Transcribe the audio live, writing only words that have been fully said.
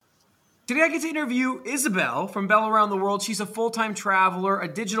Today I get to interview Isabel from Bell Around the World. She's a full-time traveler, a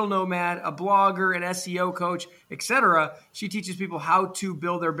digital nomad, a blogger, an SEO coach, etc. She teaches people how to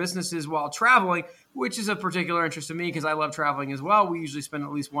build their businesses while traveling, which is of particular interest to me because I love traveling as well. We usually spend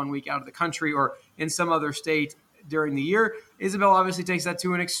at least 1 week out of the country or in some other state during the year. Isabel obviously takes that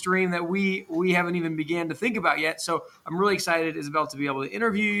to an extreme that we haven't even began to think about yet. So I'm really excited, Isabel, to be able to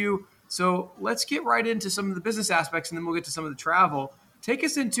interview you. So let's get right into some of the business aspects and then we'll get to some of the travel. Take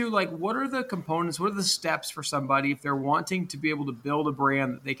us into what are the components, what are the steps for somebody if they're wanting to be able to build a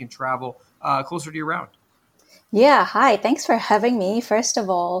brand that they can travel closer to year round? Yeah, hi. Thanks for having me, first of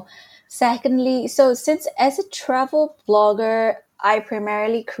all. Secondly, so since as a travel blogger, I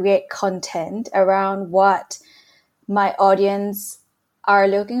primarily create content around what my audience are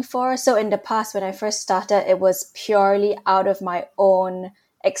looking for. So in the past, when I first started, it was purely out of my own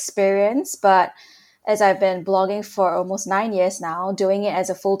experience. But as I've been blogging for almost 9 years now, doing it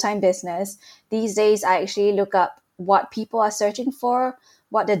as a full-time business, these days I actually look up what people are searching for,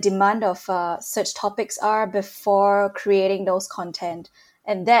 what the demand of such topics are before creating those content.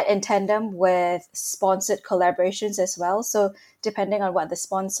 And that in tandem with sponsored collaborations as well. So depending on who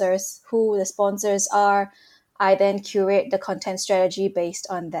the sponsors are, I then curate the content strategy based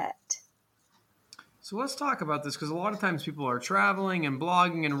on that. So let's talk about this because a lot of times people are traveling and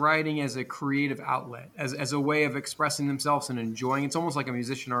blogging and writing as a creative outlet, as a way of expressing themselves and enjoying. It's almost like a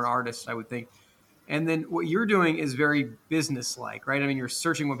musician or an artist, I would think. And then what you're doing is very business-like, right? I mean, you're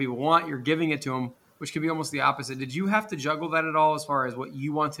searching what people want, you're giving it to them, which can be almost the opposite. Did you have to juggle that at all as far as what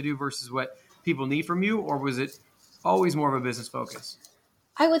you want to do versus what people need from you? Or was it always more of a business focus?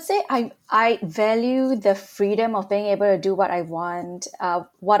 I would say I value the freedom of being able to do what I want,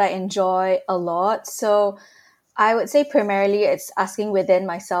 what I enjoy a lot. So I would say primarily it's asking within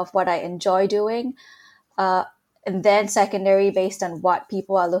myself what I enjoy doing, uh, and then secondary based on what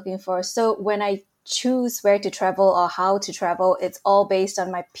people are looking for. So when I choose where to travel or how to travel, it's all based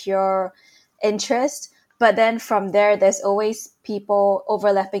on my pure interest. But then from there, there's always people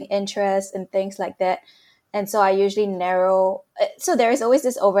overlapping interests and things like that. And so I usually so there is always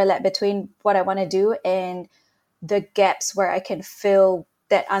this overlap between what I want to do and the gaps where I can fill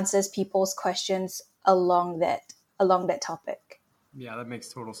that answers people's questions along that topic. Yeah, that makes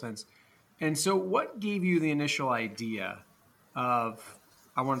total sense. And so what gave you the initial idea of,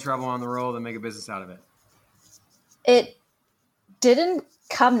 I want to travel on the road and make a business out of it? It didn't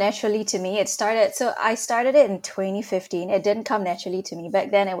come naturally to me. I started it in 2015. It didn't come naturally to me.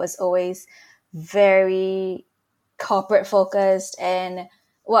 Back then, it was always very corporate focused. And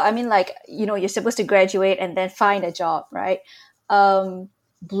well, I mean, you're supposed to graduate and then find a job, right?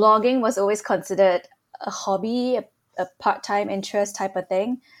 Blogging was always considered a hobby, a part-time interest type of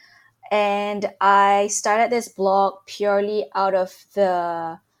thing. And I started this blog purely out of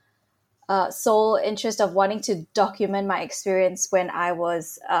the sole interest of wanting to document my experience when I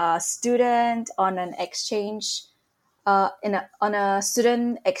was a student on an exchange, on a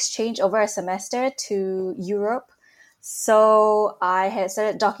student exchange over a semester to Europe. So I had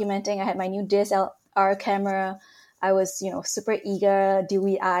started documenting. I had my new DSLR camera. I was, super eager,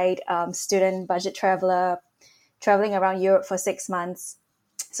 dewy-eyed student budget traveler, traveling around Europe for 6 months.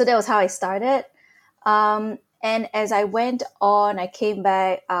 So that was how I started. And as I went on, I came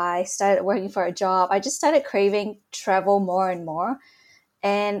back, I started working for a job. I just started craving travel more and more.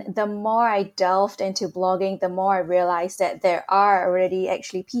 And the more I delved into blogging, the more I realized that there are already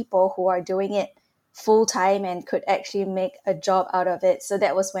actually people who are doing it full time and could actually make a job out of it. So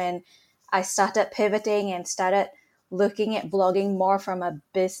that was when I started pivoting and started looking at blogging more from a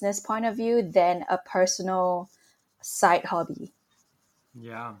business point of view than a personal side hobby.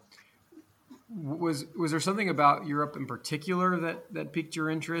 Yeah. Was there something about Europe in particular that piqued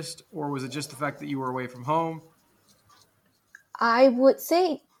your interest, or was it just the fact that you were away from home? I would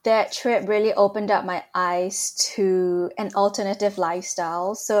say that trip really opened up my eyes to an alternative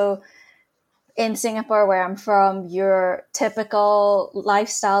lifestyle. So in Singapore, where I'm from, your typical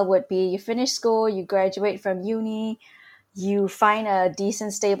lifestyle would be you finish school, you graduate from uni, you find a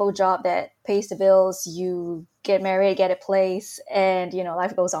decent, stable job that pays the bills, you get married, get a place, and,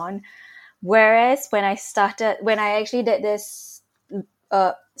 life goes on. Whereas when I actually did this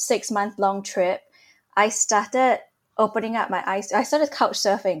 6 month long trip, I started opening up my eyes. I started couch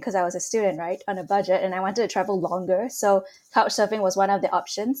surfing because I was a student, right, on a budget, and I wanted to travel longer. So couch surfing was one of the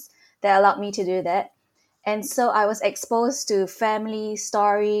options that allowed me to do that. And so I was exposed to family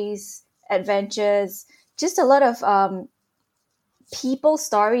stories, adventures, just a lot of people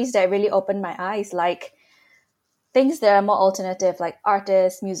stories that really opened my eyes, like things that are more alternative, like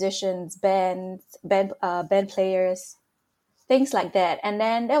artists, musicians, band players, things like that. And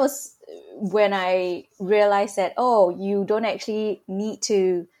then that was when I realized that, oh, you don't actually need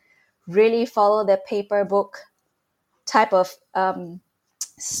to really follow the paper book type of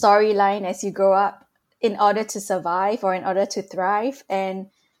storyline as you grow up in order to survive or in order to thrive.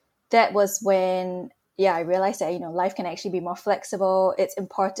 And that was when, yeah, I realized that, life can actually be more flexible. It's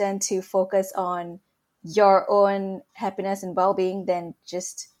important to focus on your own happiness and well-being than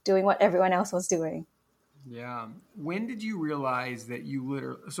just doing what everyone else was doing. Yeah. When did you realize that you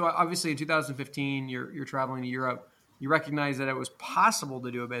literally, so obviously in 2015, you're traveling to Europe, you recognize that it was possible to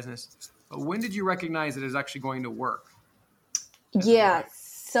do a business, but when did you recognize that it was actually going to work as a Yeah, business?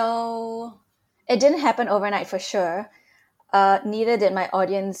 so it didn't happen overnight for sure. Neither did my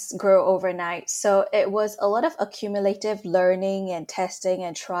audience grow overnight. So it was a lot of accumulative learning and testing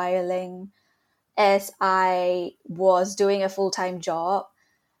and trialing as I was doing a full-time job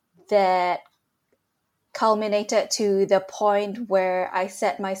that culminated to the point where I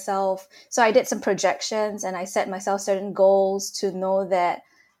set myself, so I did some projections and I set myself certain goals to know that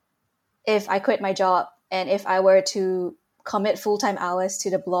if I quit my job and if I were to commit full-time hours to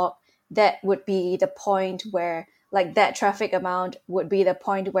the blog, that would be the point where, like, that traffic amount would be the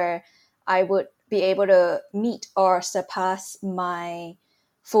point where I would be able to meet or surpass my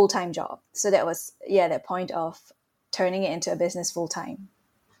full-time job. So that was, yeah, the point of turning it into a business full-time.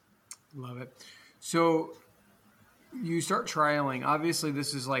 Love it. So you start trialing. Obviously,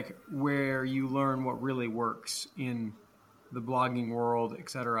 this is like where you learn what really works in the blogging world,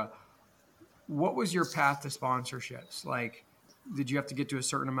 etc. What was your path to sponsorships? Like, did you have to get to a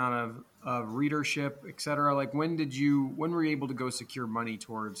certain amount of readership, et cetera? Like, when were you able to go secure money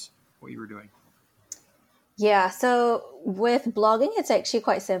towards what you were doing? Yeah, so with blogging, it's actually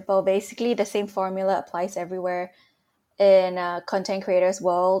quite simple. Basically, the same formula applies everywhere in a content creators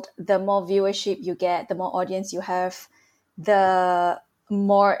world. The more viewership you get, the more audience you have, the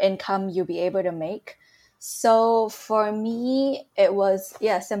more income you'll be able to make. So for me, it was,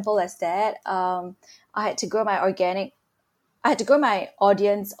 yeah, simple as that. I had to grow my organic I had to grow my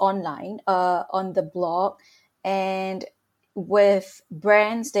audience online, on the blog, and with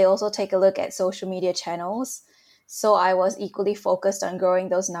brands, they also take a look at social media channels. So I was equally focused on growing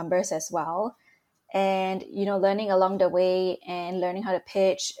those numbers as well, and learning along the way and learning how to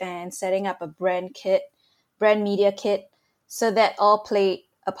pitch and setting up a brand media kit. So that all played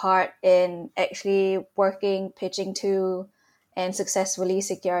a part in actually working, pitching to, and successfully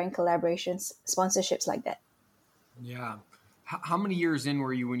securing collaborations, sponsorships like that. Yeah. How many years in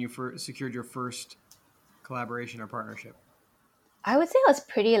were you when you first secured your first collaboration or partnership? I would say I was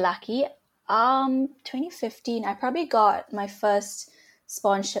pretty lucky. 2015, I probably got my first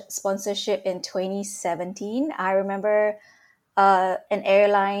sponsorship in 2017. I remember an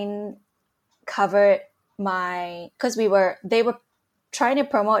airline covered because they were trying to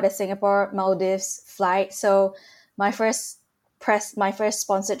promote the Singapore Maldives flight. So my first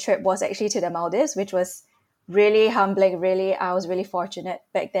sponsored trip was actually to the Maldives, which was really humbling. Really, I was really fortunate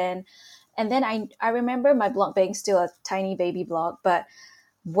back then. And then I remember my blog being still a tiny baby blog, but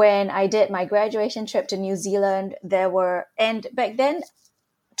when I did my graduation trip to New Zealand, and back then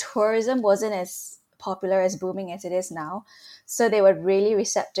tourism wasn't as popular as booming as it is now. So they were really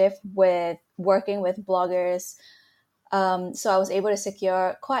receptive with working with bloggers. So I was able to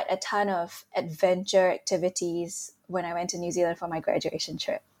secure quite a ton of adventure activities when I went to New Zealand for my graduation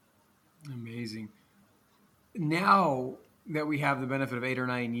trip. Amazing. Now that we have the benefit of 8 or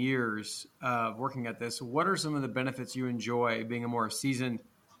 9 years of working at this, what are some of the benefits you enjoy being a more seasoned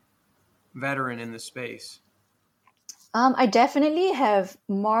veteran in the space? I definitely have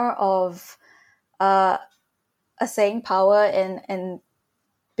more of uh, a saying power and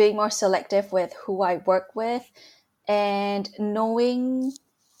being more selective with who I work with, and knowing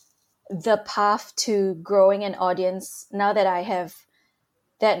the path to growing an audience. Now that I have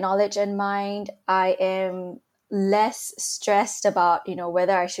that knowledge in mind, I am less stressed about,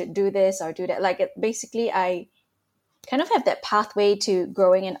 whether I should do this or do that. Like, basically, I kind of have that pathway to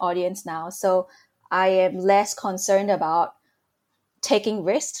growing an audience now. So I am less concerned about taking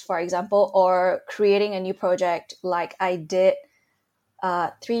risks, for example, or creating a new project like I did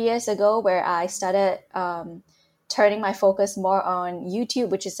 3 years ago, where I started turning my focus more on YouTube,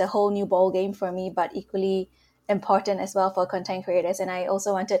 which is a whole new ball game for me, but equally important as well for content creators. And I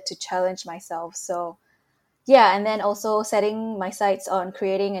also wanted to challenge myself. So yeah, and then also setting my sights on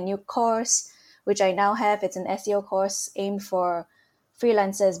creating a new course, which I now have. It's an SEO course aimed for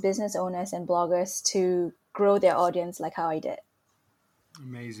freelancers, business owners, and bloggers to grow their audience like how I did.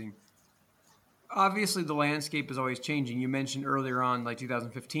 Amazing. Obviously, the landscape is always changing. You mentioned earlier on, like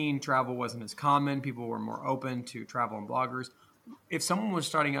 2015, travel wasn't as common. People were more open to travel and bloggers. if someone was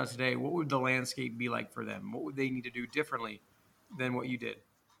starting out today, what would the landscape be like for them? What would they need to do differently than what you did?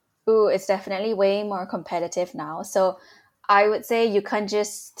 Ooh, it's definitely way more competitive now. So I would say you can't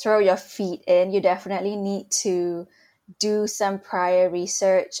just throw your feet in. You definitely need to do some prior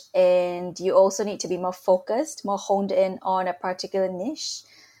research, and you also need to be more focused, more honed in on a particular niche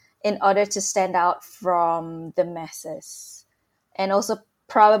in order to stand out from the masses. And also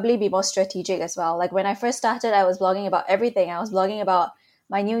probably be more strategic as well. Like when I first started, I was blogging about everything. I was blogging about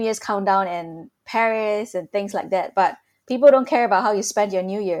my New Year's countdown in Paris and things like that. But people don't care about how you spend your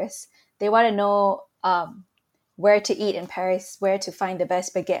New Year's. They want to know where to eat in Paris, where to find the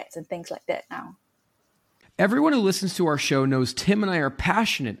best baguettes and things like that now. Everyone who listens to our show knows Tim and I are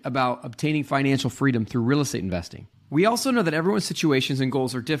passionate about obtaining financial freedom through real estate investing. We also know that everyone's situations and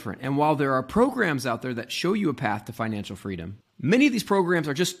goals are different, and while there are programs out there that show you a path to financial freedom, many of these programs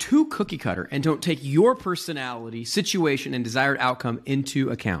are just too cookie cutter and don't take your personality, situation, and desired outcome into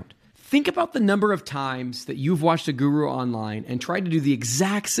account. Think about the number of times that you've watched a guru online and tried to do the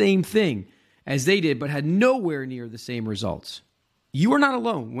exact same thing as they did, but had nowhere near the same results. You are not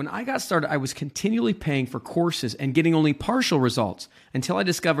alone. When I got started, I was continually paying for courses and getting only partial results until I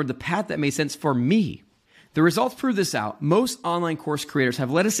discovered the path that made sense for me. The results prove this out. Most online course creators have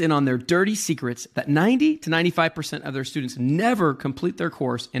let us in on their dirty secrets that 90 to 95% of their students never complete their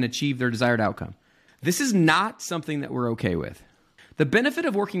course and achieve their desired outcome. This is not something that we're okay with. The benefit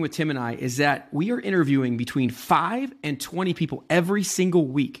of working with Tim and I is that we are interviewing between 5 and 20 people every single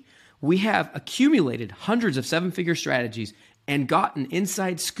week. We have accumulated hundreds of seven-figure strategies and gotten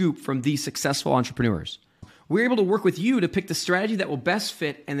inside scoop from these successful entrepreneurs. We're able to work with you to pick the strategy that will best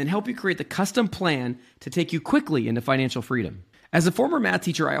fit and then help you create the custom plan to take you quickly into financial freedom. As a former math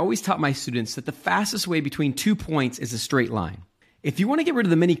teacher, I always taught my students that the fastest way between 2 points is a straight line. If you want to get rid of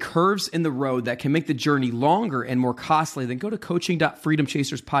the many curves in the road that can make the journey longer and more costly, then go to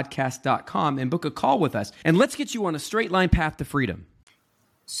coaching.freedomchaserspodcast.com and book a call with us, and let's get you on a straight line path to freedom.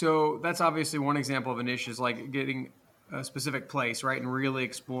 So that's obviously one example of a niche, is like getting a specific place, right, and really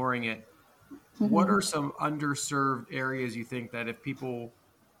exploring it. What are some underserved areas you think that if people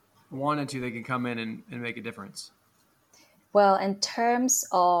wanted to, they could come in and make a difference? Well, in terms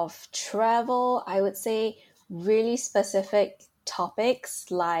of travel, I would say really specific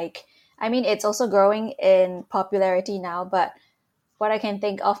topics like, I mean, it's also growing in popularity now, but what I can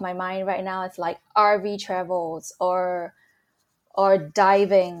think of my mind right now is like RV travels or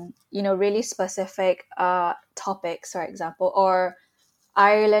diving, really specific topics, for example, or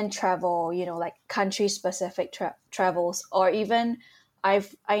Ireland travel, like country specific travels, or even I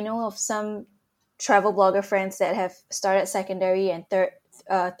know of some travel blogger friends that have started secondary and third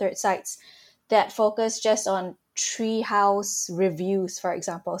sites that focus just on treehouse reviews, for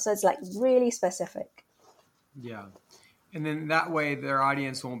example. So it's like really specific. Yeah. And then that way their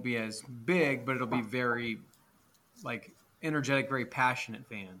audience won't be as big, but it'll be very like energetic, very passionate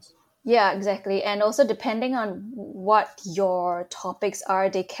fans. Yeah, exactly. And also depending on what your topics are,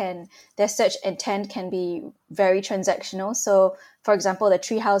 their search intent can be very transactional. So for example, the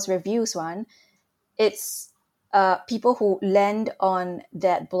treehouse reviews one, it's people who land on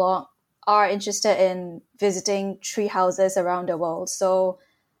that blog are interested in visiting tree houses around the world. So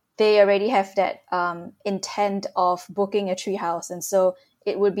they already have that intent of booking a tree house. And so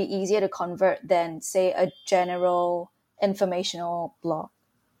it would be easier to convert than, say, a general informational blog.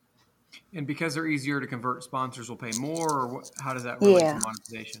 And because they're easier to convert, sponsors will pay more, or how does that relate to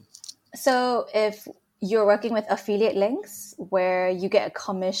monetization? So if you're working with affiliate links where you get a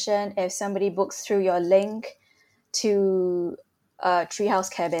commission if somebody books through your link to a treehouse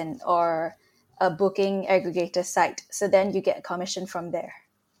cabin or a booking aggregator site, so then you get a commission from there.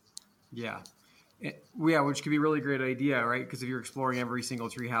 Yeah. Which could be a really great idea, right? Because if you're exploring every single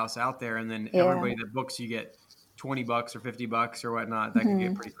treehouse out there, and then everybody that books, you get $20 or $50 or whatnot, that could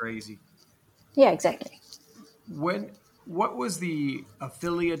get pretty crazy. Yeah, exactly. What was the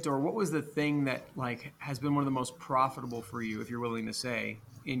affiliate, or what was the thing that like has been one of the most profitable for you, if you're willing to say,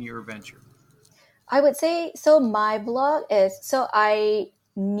 in your venture? I would say, so my blog I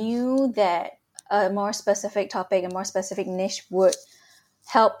knew that a more specific topic, a more specific niche would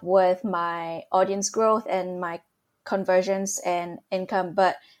help with my audience growth and my conversions and income,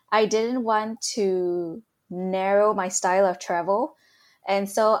 but I didn't want to narrow my style of travel. And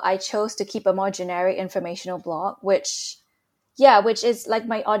so I chose to keep a more generic informational blog, which is like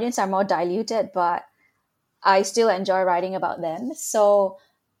my audience are more diluted, but I still enjoy writing about them. So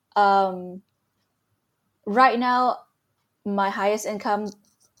right now, my highest income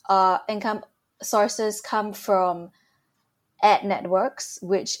sources come from ad networks,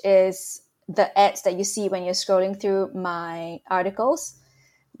 which is the ads that you see when you're scrolling through my articles,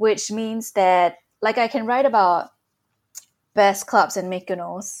 which means that like I can write about best clubs in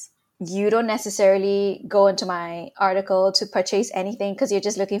Mykonos. You don't necessarily go into my article to purchase anything because you're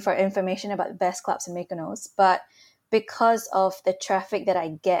just looking for information about the best clubs in Mykonos. But because of the traffic that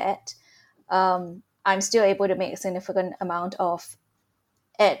I get, I'm still able to make a significant amount of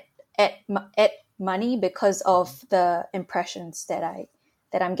ad, ad money because of the impressions that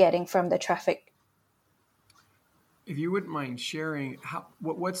I'm getting from the traffic. If you wouldn't mind sharing,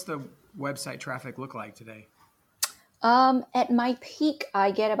 what's the website traffic look like today? At my peak, I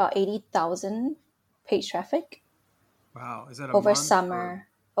get about 80,000 page traffic. Wow, is that a over month? summer?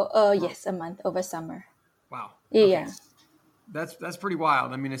 Yes, a month over summer. Wow. Yeah. Okay. That's pretty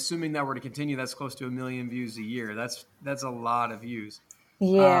wild. I mean, assuming that were to continue, that's close to 1 million views a year. That's a lot of views.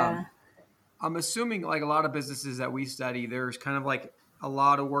 Yeah. I'm assuming like a lot of businesses that we study, there's kind of like a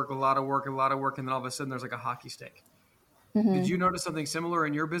lot of work, and then all of a sudden there's like a hockey stick. Mm-hmm. Did you notice something similar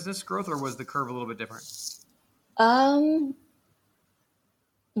in your business growth, or was the curve a little bit different?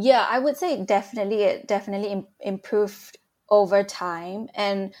 Yeah, I would say it definitely improved over time,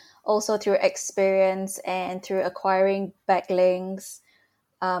 and also through experience and through acquiring backlinks,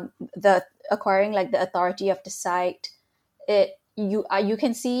 the acquiring like the authority of the site. You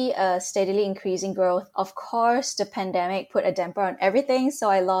can see a steadily increasing growth. Of course, the pandemic put a damper on everything, so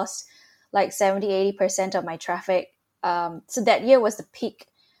I lost like 70-80% of my traffic. So that year was the peak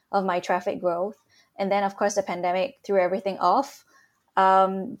of my traffic growth, and then of course the pandemic threw everything off.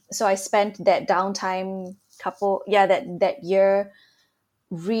 So I spent that downtime that year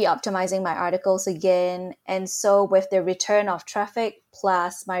re-optimizing my articles again. And so with the return of traffic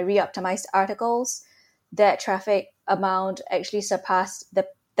plus my re-optimized articles, that traffic amount actually surpassed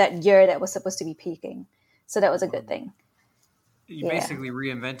that year that was supposed to be peaking. So that was a good thing. You're basically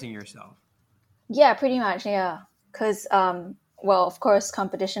reinventing yourself. Yeah, pretty much. Yeah. Because, well, of course,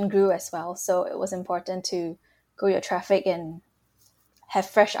 competition grew as well. So it was important to grow your traffic and have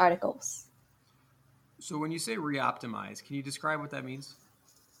fresh articles. So when you say re-optimize, can you describe what that means?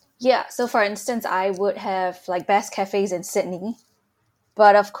 Yeah. So for instance, I would have like best cafes in Sydney.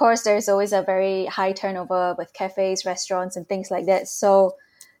 But of course, there's always a very high turnover with cafes, restaurants, and things like that. So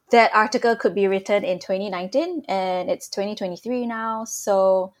that article could be written in 2019 and it's 2023 now.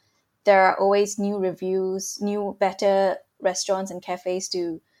 So there are always new reviews, new, better restaurants and cafes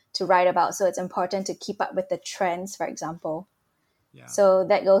to write about. So it's important to keep up with the trends, for example. Yeah. So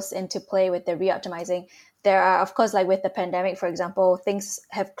that goes into play with the re-optimizing. There are, of course, like with the pandemic, for example, things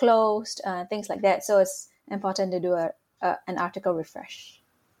have closed, things like that. So it's important to do an article refresh.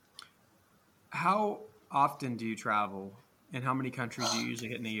 How often do you travel, and how many countries do you usually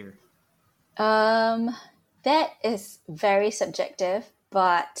hit in a year? That is very subjective,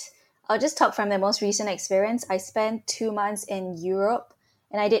 but I'll just talk from the most recent experience. I spent 2 months in Europe,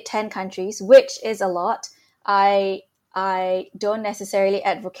 and I did 10 countries, which is a lot. I don't necessarily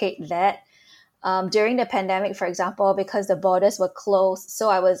advocate that. During the pandemic, for example, because the borders were closed,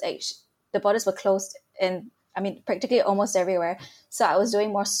 the borders were closed in, practically almost everywhere. So I was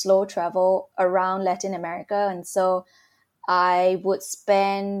doing more slow travel around Latin America. And so I would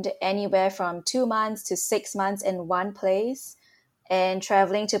spend anywhere from 2 months to 6 months in one place and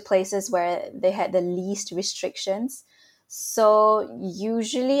traveling to places where they had the least restrictions. So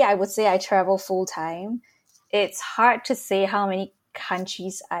usually I would say I travel full time. It's hard to say how many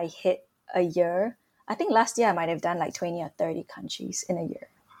countries I hit a year. I think last year I might have done like 20 or 30 countries in a year.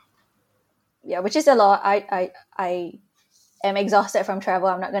 Yeah, which is a lot. I am exhausted from travel,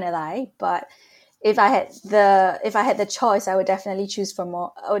 I'm not gonna lie. But if I had the choice, I would definitely choose for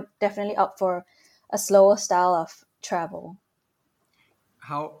more. I would definitely opt for a slower style of travel.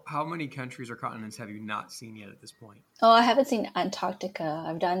 How many countries or continents have you not seen yet at this point? Oh, I haven't seen Antarctica.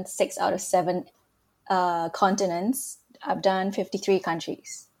 I've done 6 out of 7 continents. I've done 53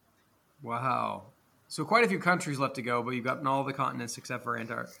 countries. Wow. So quite a few countries left to go, but you've gotten all the continents except for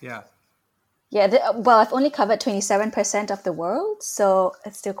Antarctica. Yeah. Yeah, well, I've only covered 27% of the world, so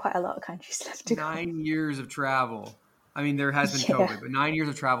it's still quite a lot of countries left to go. 9 years of travel. I mean, there has been COVID, but 9 years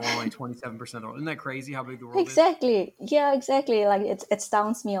of travel, only 27% of the world. Isn't that crazy how big the world is? Exactly. Yeah, exactly. Like it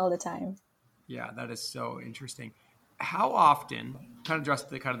astounds me all the time. Yeah, that is so interesting. How often, kind of addressed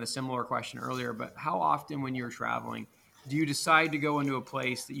the similar question earlier, but how often when you're traveling, do you decide to go into a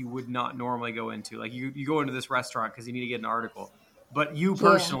place that you would not normally go into? Like you go into this restaurant because you need to get an article, but you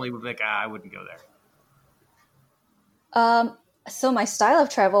personally would be like, I wouldn't go there. So my style of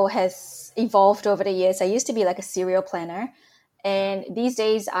travel has evolved over the years. I used to be like a serial planner, and these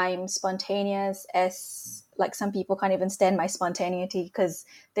days I'm spontaneous as like some people can't even stand my spontaneity because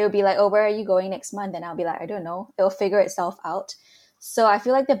they'll be like, oh, where are you going next month? And I'll be like, I don't know. It'll figure itself out. So I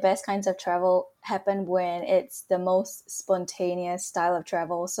feel like the best kinds of travel happen when it's the most spontaneous style of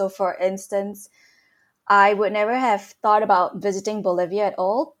travel. So for instance, I would never have thought about visiting Bolivia at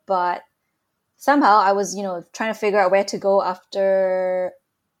all, but somehow I was, trying to figure out where to go after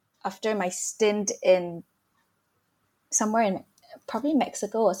my stint in somewhere in probably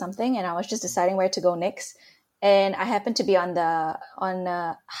Mexico or something, and I was just deciding where to go next. And I happened to be on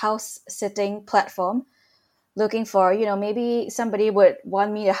a house sitting platform looking for, maybe somebody would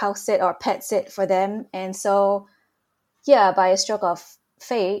want me to house sit or pet sit for them. And so, yeah, by a stroke of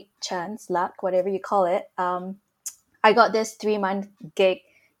fate, chance, luck, whatever you call it, I got this 3-month gig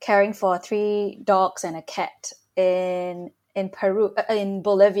caring for 3 dogs and a cat in Peru, in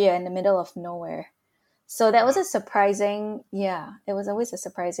Bolivia, in the middle of nowhere. So that was a surprising, it was always a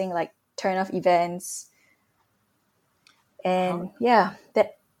surprising like turn of events. And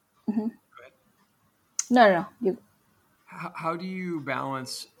that. Mm-hmm. No, you. How do you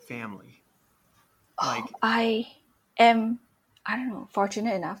balance family? I am, I don't know,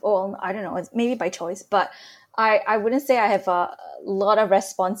 fortunate enough. Well, I don't know, it's maybe by choice, but I wouldn't say I have a lot of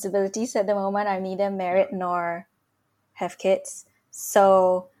responsibilities at the moment. I'm neither married nor have kids.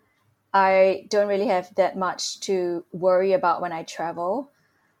 So I don't really have that much to worry about when I travel.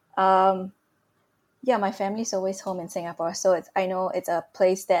 My family's always home in Singapore. So I know it's a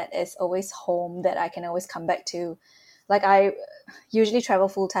place that is always home that I can always come back to. Like I usually travel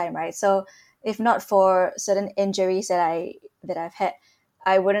full time, right? So if not for certain injuries that I've had,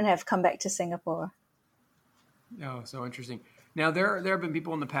 I wouldn't have come back to Singapore. Oh, so interesting. Now there have been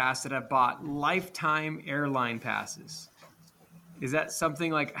people in the past that have bought lifetime airline passes. Is that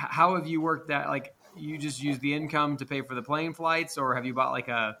something like, how have you worked that? Like you just use the income to pay for the plane flights, or have you bought like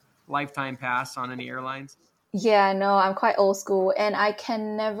a lifetime pass on any airlines? Yeah, no, I'm quite old school, and I've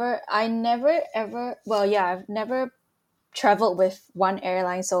never traveled with one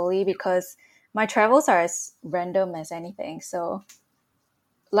airline solely because my travels are as random as anything. So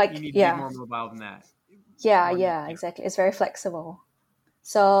You need to be more mobile than that. Exactly. It's very flexible.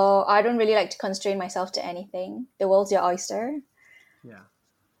 So I don't really like to constrain myself to anything. The world's your oyster. Yeah.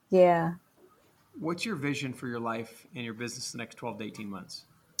 Yeah. What's your vision for your life and your business the next 12 to 18 months?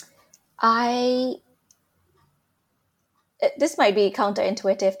 This might be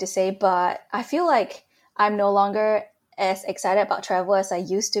counterintuitive to say, but I feel like I'm no longer as excited about travel as I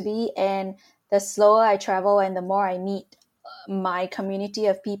used to be. And the slower I travel and the more I meet my community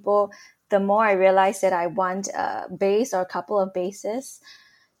of people, the more I realize that I want a base or a couple of bases.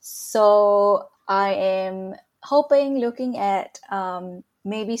 So I am looking at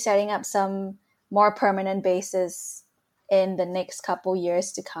maybe setting up some more permanent bases in the next couple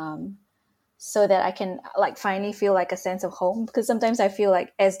years to come, so that I can like finally feel like a sense of home. Because sometimes I feel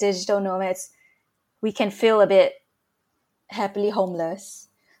like as digital nomads, we can feel a bit happily homeless.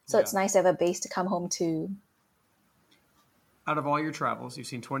 So it's nice to have a base to come home to. Out of all your travels, you've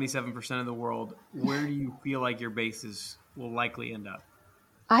seen 27% of the world. Where do you feel like your bases will likely end up?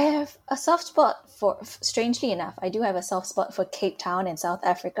 I have a soft spot strangely enough, I do have a soft spot for Cape Town in South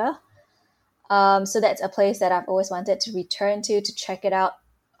Africa. So that's a place that I've always wanted to return to check it out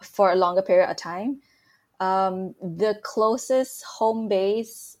for a longer period of time. The closest home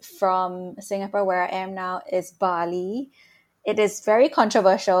base from Singapore, where I am now, is Bali. It is very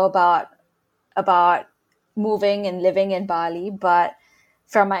controversial about moving and living in Bali, but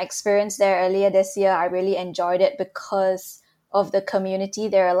from my experience there earlier this year, I really enjoyed it because of the community.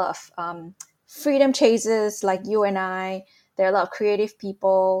 There are a lot of freedom chasers like you and I. There are a lot of creative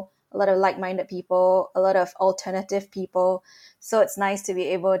people, a lot of like-minded people, a lot of alternative people. So it's nice to be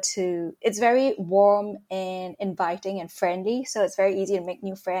able to, it's very warm and inviting and friendly. So it's very easy to make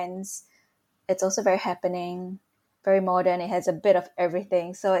new friends. It's also very happening, very modern. It has a bit of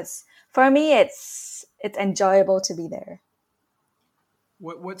everything. So for me, it's enjoyable to be there.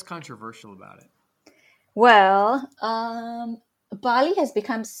 What's controversial about it? Well, Bali has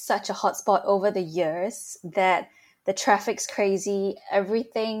become such a hotspot over the years that the traffic's crazy.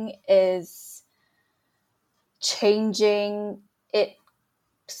 Everything is changing.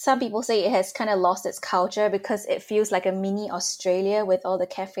 Some people say it has kind of lost its culture because it feels like a mini Australia with all the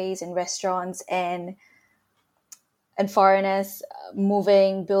cafes and restaurants and foreigners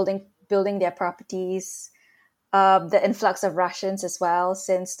moving, building their properties. The influx of Russians as well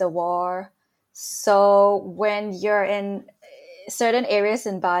since the war. So when you're in certain areas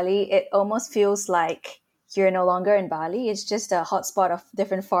in Bali, it almost feels like you're no longer in Bali. It's just a hotspot of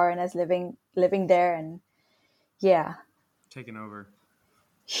different foreigners living there, and taking over.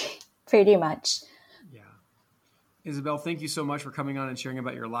 Pretty much. Yeah. Isabel, thank you so much for coming on and sharing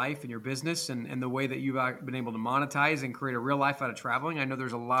about your life and your business and the way that you've been able to monetize and create a real life out of traveling. I know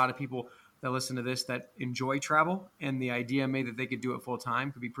there's a lot of people that listen to this that enjoy travel, and the idea maybe that they could do it full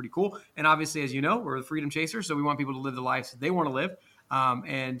time could be pretty cool. And obviously, as you know, we're the freedom chasers, so we want people to live the lives they want to live.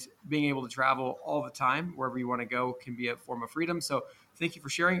 And being able to travel all the time, wherever you want to go, can be a form of freedom. So thank you for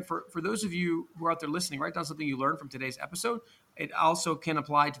sharing. For those of you who are out there listening, write down something you learned from today's episode. It also can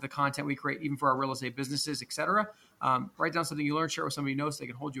apply to the content we create, even for our real estate businesses, et cetera. Write down something you learned, share it with somebody you know so they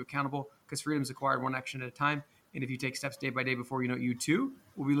can hold you accountable, because freedom is acquired one action at a time. And if you take steps day by day, before you know it, you too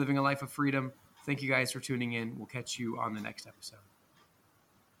will be living a life of freedom. Thank you guys for tuning in. We'll catch you on the next episode.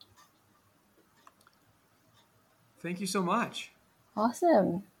 Thank you so much.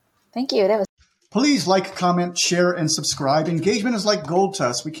 Awesome. Thank you. That was Please like, comment, share, and subscribe. Engagement is like gold to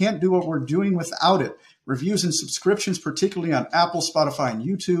us. We can't do what we're doing without it. Reviews and subscriptions, particularly on Apple, Spotify, and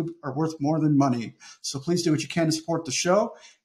YouTube, are worth more than money. So please do what you can to support the show.